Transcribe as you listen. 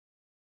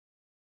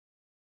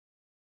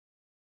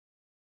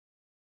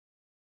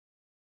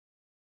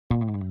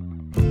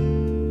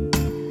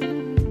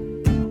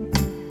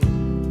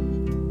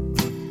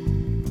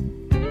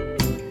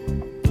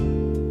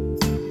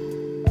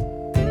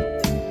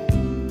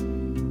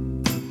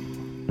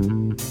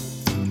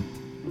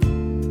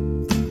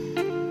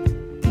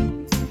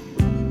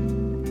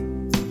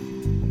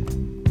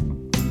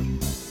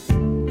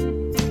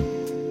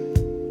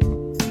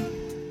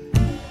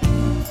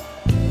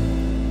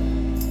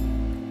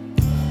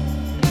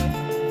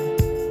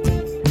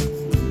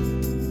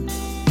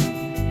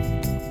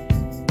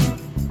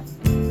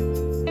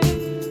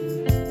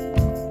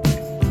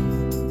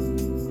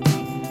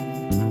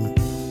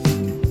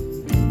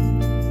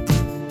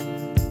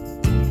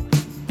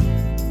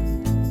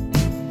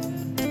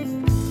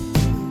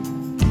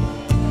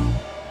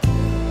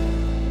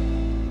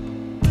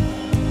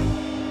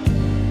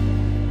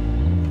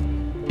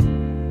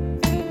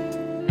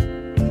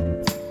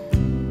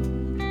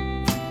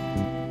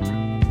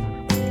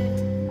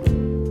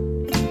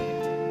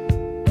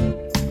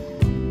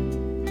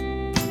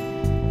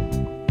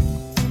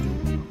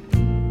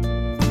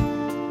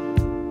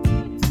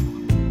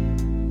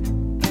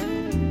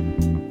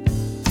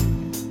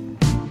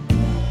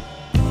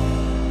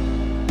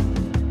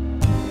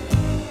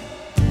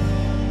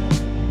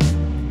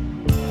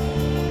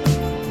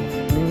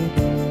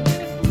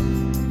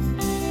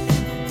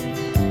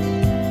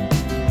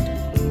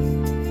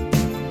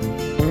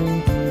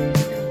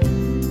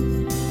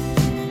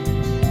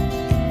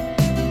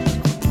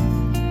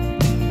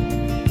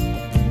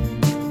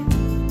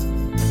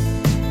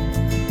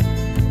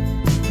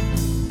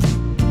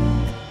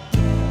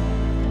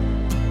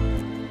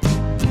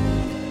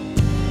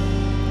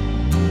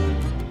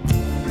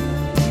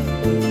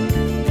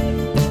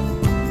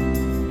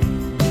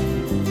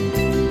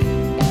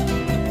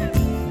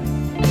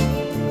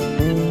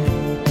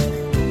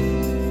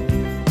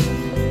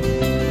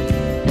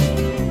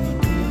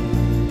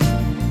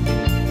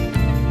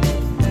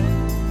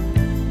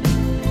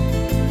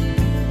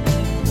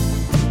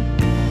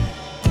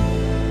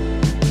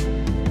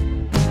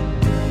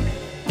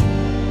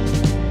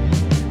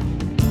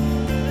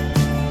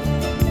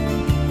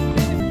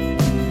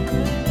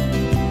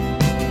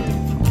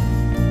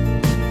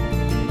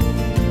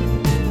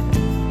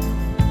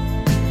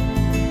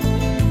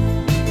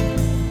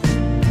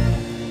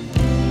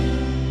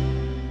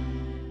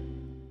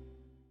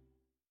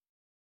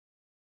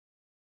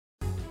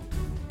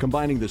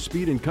Combining the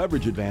speed and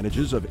coverage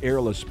advantages of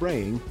airless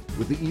spraying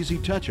with the easy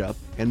touch-up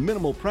and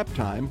minimal prep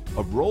time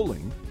of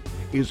rolling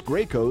is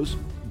Graco's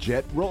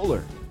Jet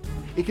Roller.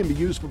 It can be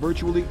used for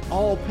virtually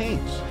all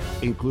paints,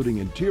 including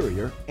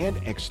interior and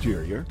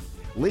exterior,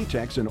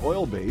 latex and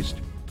oil-based,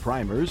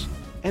 primers,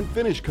 and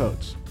finish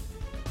coats.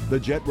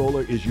 The Jet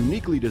Roller is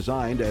uniquely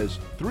designed as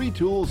 3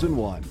 tools in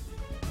one.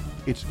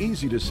 It's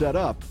easy to set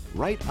up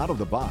right out of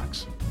the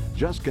box.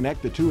 Just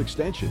connect the 2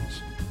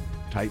 extensions.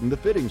 Tighten the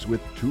fittings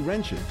with 2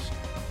 wrenches.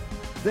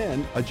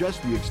 Then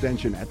adjust the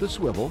extension at the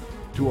swivel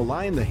to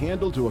align the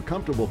handle to a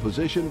comfortable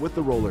position with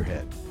the roller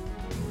head.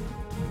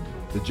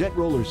 The Jet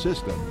Roller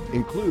system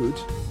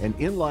includes an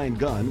inline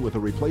gun with a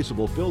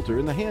replaceable filter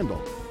in the handle,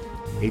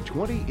 a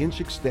 20-inch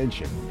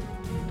extension,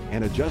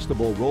 an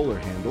adjustable roller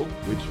handle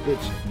which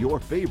fits your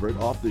favorite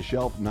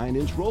off-the-shelf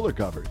 9-inch roller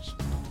covers,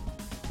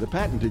 the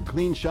patented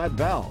clean shot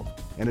valve,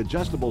 an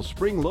adjustable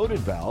spring-loaded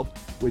valve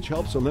which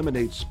helps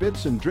eliminate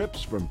spits and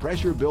drips from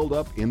pressure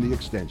buildup in the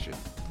extension,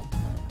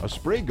 a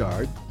spray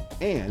guard,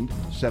 and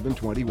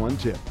 721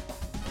 tip.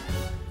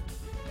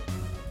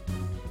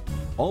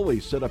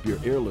 Always set up your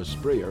airless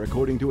sprayer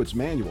according to its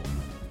manual.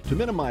 To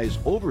minimize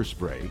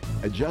overspray,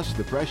 adjust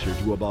the pressure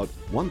to about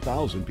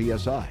 1000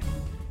 psi.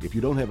 If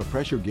you don't have a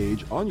pressure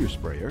gauge on your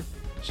sprayer,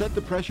 set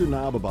the pressure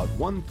knob about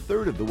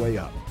 1/3 of the way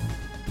up.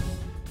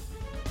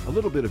 A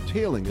little bit of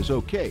tailing is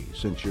okay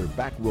since you're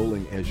back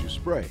rolling as you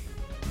spray.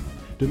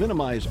 To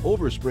minimize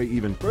overspray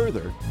even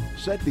further,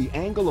 set the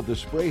angle of the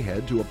spray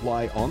head to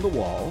apply on the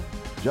wall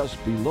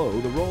just below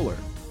the roller.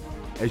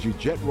 As you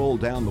jet roll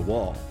down the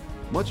wall,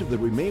 much of the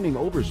remaining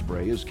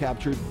overspray is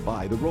captured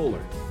by the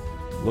roller.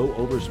 Low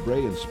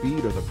overspray and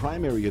speed are the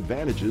primary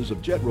advantages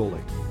of jet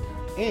rolling.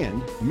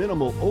 And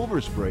minimal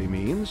overspray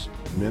means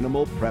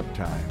minimal prep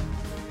time.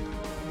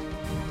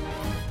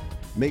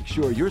 Make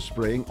sure you're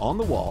spraying on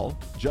the wall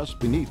just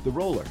beneath the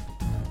roller.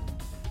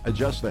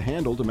 Adjust the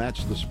handle to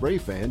match the spray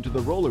fan to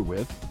the roller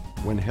width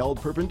when held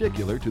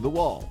perpendicular to the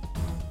wall.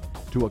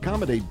 To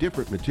accommodate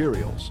different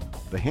materials,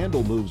 the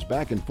handle moves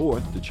back and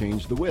forth to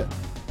change the width.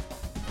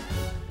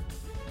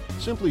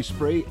 Simply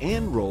spray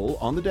and roll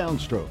on the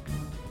downstroke,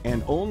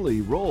 and only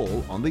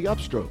roll on the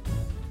upstroke.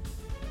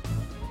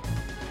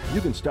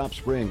 You can stop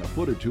spraying a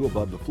foot or 2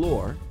 above the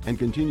floor and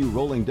continue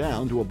rolling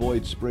down to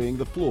avoid spraying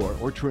the floor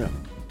or trim.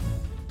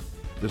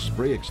 The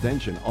spray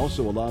extension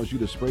also allows you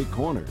to spray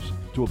corners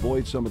to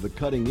avoid some of the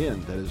cutting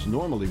in that is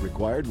normally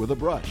required with a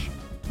brush.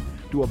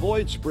 To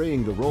avoid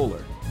spraying the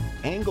roller,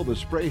 angle the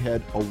spray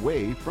head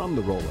away from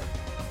the roller.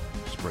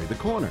 Spray the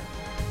corner,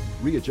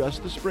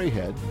 readjust the spray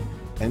head,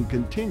 and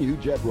continue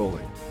jet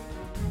rolling.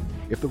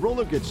 If the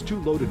roller gets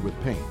too loaded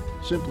with paint,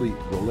 simply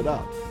roll it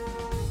out.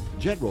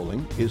 Jet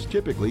rolling is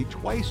typically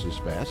twice as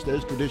fast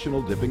as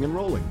traditional dipping and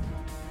rolling.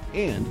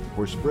 And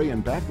for spray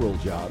and back roll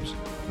jobs,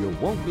 you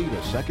won't need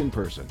a second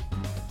person.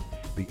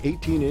 The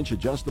 18-inch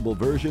adjustable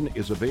version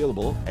is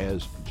available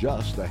as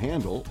just a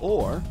handle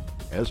or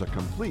as a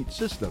complete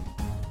system.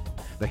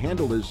 The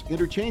handle is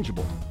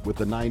interchangeable with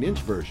the 9-inch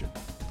version.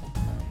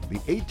 The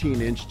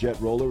 18-inch jet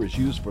roller is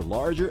used for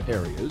larger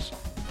areas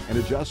and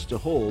adjusts to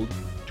hold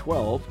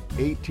 12,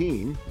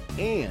 18,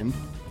 and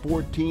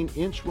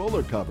 14-inch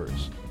roller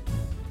covers.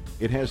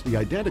 It has the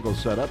identical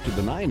setup to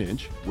the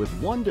 9-inch with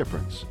one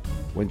difference.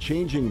 When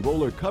changing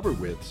roller cover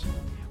widths,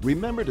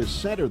 remember to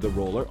center the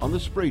roller on the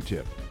spray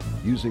tip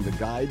using the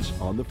guides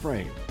on the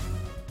frame.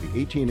 The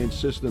 18-inch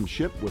system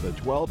shipped with a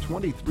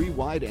 12-23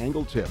 wide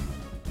angle tip.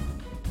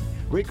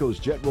 Graco's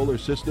Jet Roller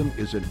system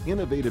is an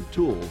innovative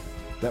tool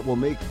that will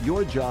make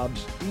your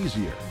jobs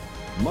easier,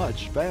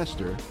 much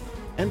faster,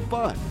 and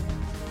fun.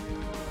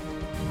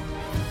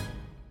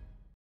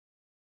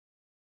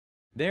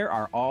 There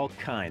are all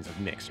kinds of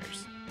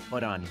mixers,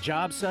 but on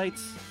job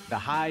sites, the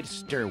Hyde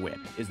Stir Whip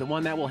is the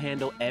one that will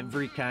handle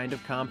every kind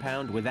of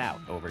compound without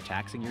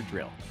overtaxing your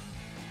drill.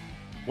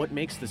 What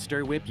makes the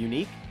Stir Whip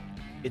unique?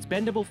 Its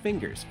bendable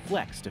fingers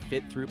flex to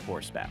fit through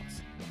pour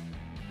spouts.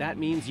 That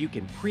means you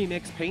can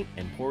pre-mix paint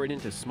and pour it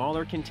into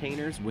smaller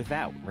containers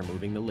without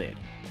removing the lid.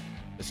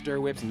 The Stir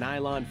Whip's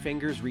nylon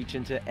fingers reach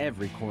into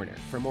every corner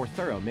for more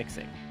thorough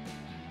mixing.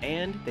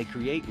 And they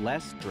create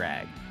less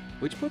drag,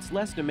 which puts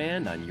less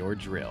demand on your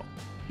drill,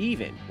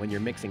 even when you're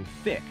mixing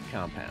thick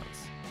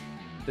compounds.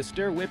 The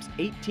Stir Whip's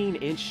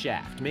 18-inch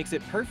shaft makes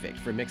it perfect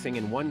for mixing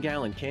in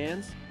 1-gallon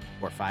cans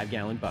or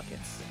 5-gallon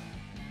buckets.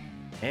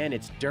 And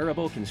its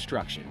durable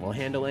construction will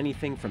handle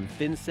anything from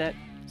thin-set,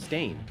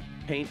 stain,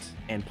 paint,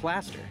 and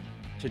plaster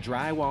to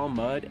drywall,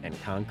 mud,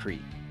 and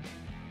concrete.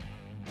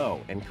 Oh,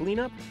 and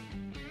cleanup?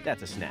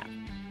 That's a snap.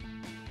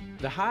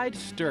 The Hyde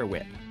Stir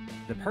Whip,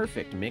 the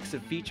perfect mix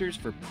of features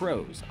for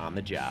pros on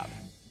the job.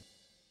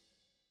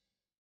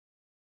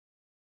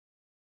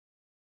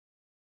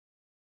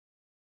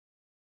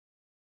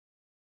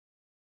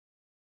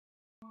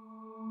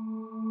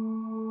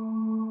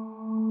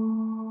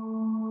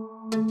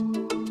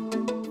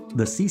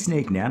 The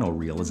Sea-Snake Nano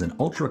Reel is an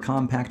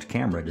ultra-compact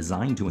camera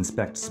designed to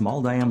inspect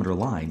small-diameter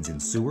lines in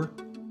sewer,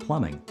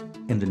 plumbing,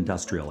 and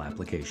industrial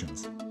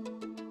applications.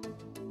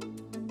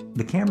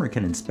 The camera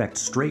can inspect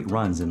straight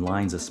runs in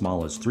lines as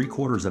small as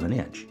 3/4 of an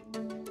inch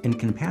and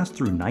can pass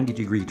through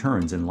 90-degree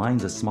turns in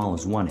lines as small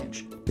as 1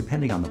 inch,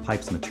 depending on the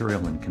pipe's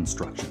material and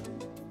construction.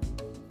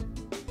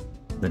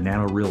 The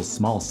nanoreel's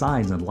small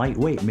size and light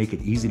weight make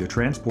it easy to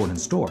transport and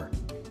store,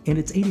 and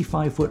its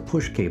 85-foot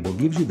push cable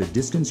gives you the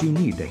distance you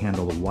need to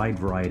handle a wide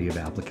variety of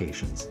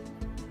applications.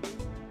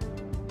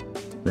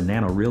 The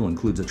nanoreel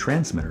includes a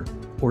transmitter,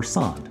 or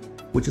sonde,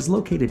 which is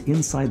located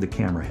inside the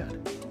camera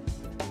head.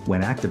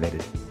 When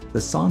activated,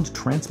 the sonde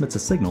transmits a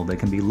signal that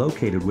can be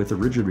located with a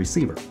rigid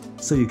receiver,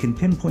 so you can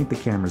pinpoint the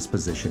camera's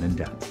position and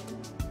depth.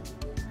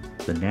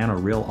 The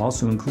nanoreel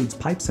also includes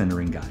pipe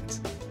centering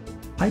guides.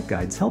 Pipe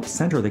guides help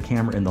center the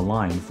camera in the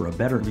line for a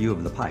better view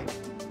of the pipe,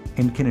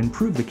 and can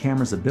improve the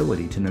camera's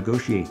ability to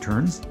negotiate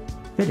turns,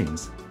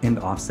 fittings, and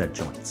offset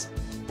joints.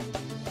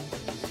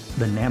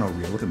 The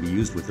nanoreel can be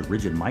used with the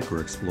rigid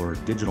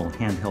MicroExplorer digital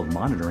handheld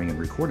monitoring and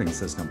recording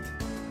system,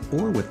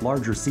 or with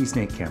larger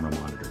C-Snake camera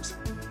monitors.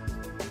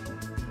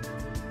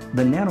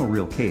 The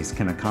nanoreel case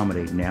can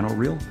accommodate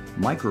nanoreel,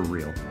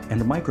 microreel,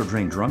 and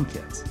microdrain drum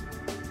kits.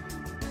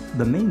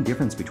 The main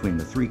difference between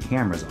the three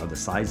cameras are the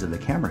size of the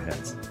camera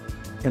heads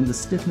and the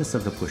stiffness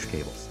of the push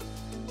cables.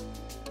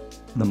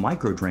 The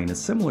microdrain is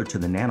similar to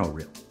the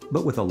nanoreel,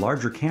 but with a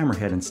larger camera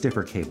head and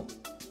stiffer cable.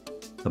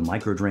 The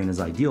microdrain is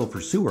ideal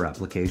for sewer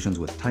applications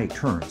with tight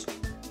turns.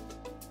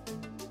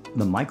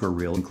 The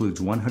microreel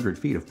includes 100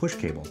 feet of push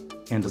cable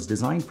and is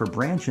designed for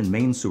branch and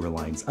main sewer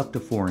lines up to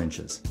 4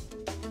 inches.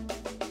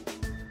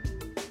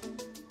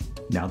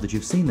 Now that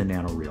you've seen the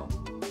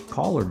nanoreel,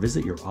 call or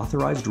visit your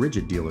authorized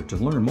rigid dealer to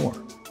learn more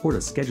or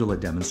to schedule a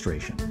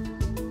demonstration.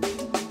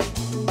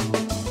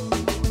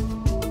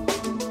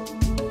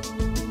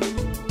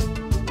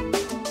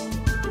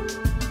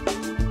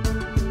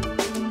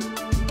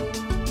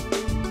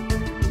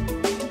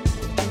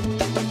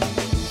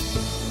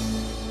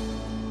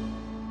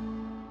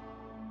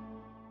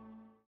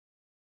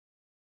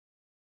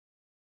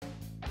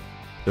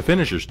 The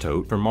Finisher's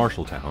Tote from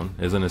Marshalltown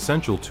is an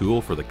essential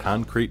tool for the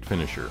concrete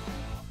finisher.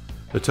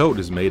 The tote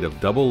is made of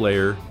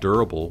double-layer,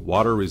 durable,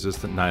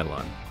 water-resistant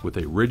nylon with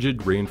a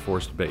rigid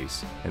reinforced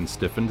base and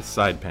stiffened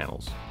side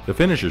panels. The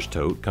Finisher's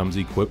Tote comes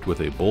equipped with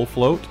a bull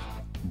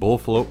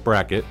float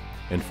bracket,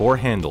 and 4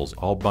 handles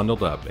all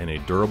bundled up in a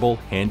durable,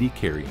 handy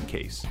carrying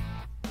case.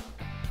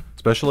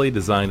 Specially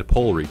designed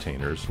pole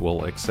retainers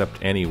will accept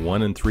any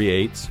 1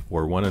 3/8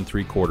 or 1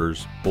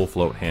 3/4 bull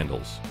float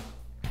handles.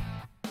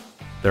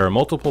 There are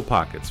multiple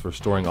pockets for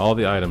storing all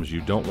the items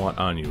you don't want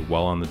on you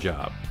while on the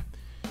job.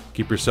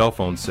 Keep your cell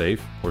phone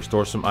safe or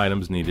store some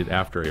items needed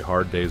after a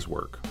hard day's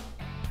work.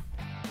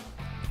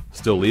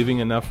 Still leaving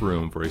enough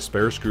room for a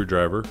spare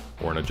screwdriver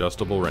or an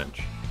adjustable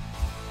wrench.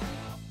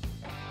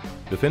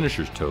 The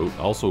Finisher's Tote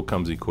also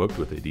comes equipped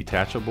with a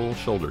detachable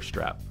shoulder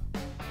strap.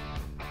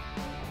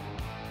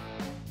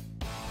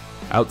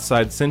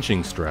 Outside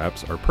cinching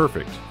straps are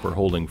perfect for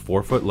holding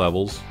 4-foot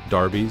levels,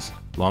 darbies,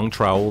 long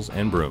trowels,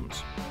 and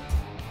brooms.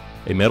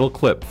 A metal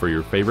clip for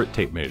your favorite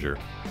tape measure,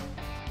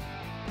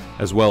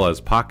 as well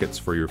as pockets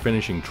for your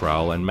finishing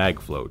trowel and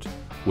mag float,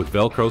 with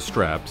Velcro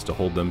straps to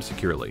hold them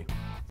securely.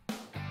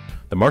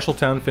 The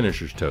Marshalltown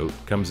Finisher's Tote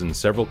comes in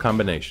several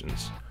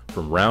combinations,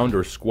 from round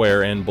or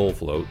square and bull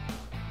float,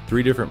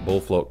 3 different bull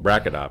float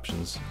bracket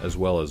options, as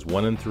well as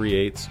 1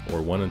 3/8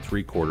 or 1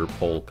 3/4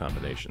 pole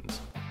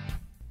combinations.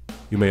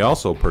 You may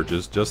also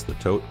purchase just the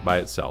tote by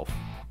itself.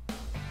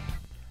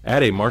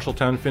 Add a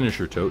Marshalltown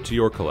Finisher Tote to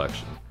your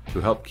collection to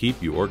help keep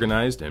you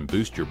organized and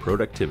boost your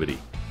productivity.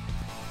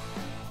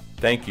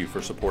 Thank you for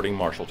supporting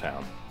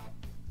Marshalltown.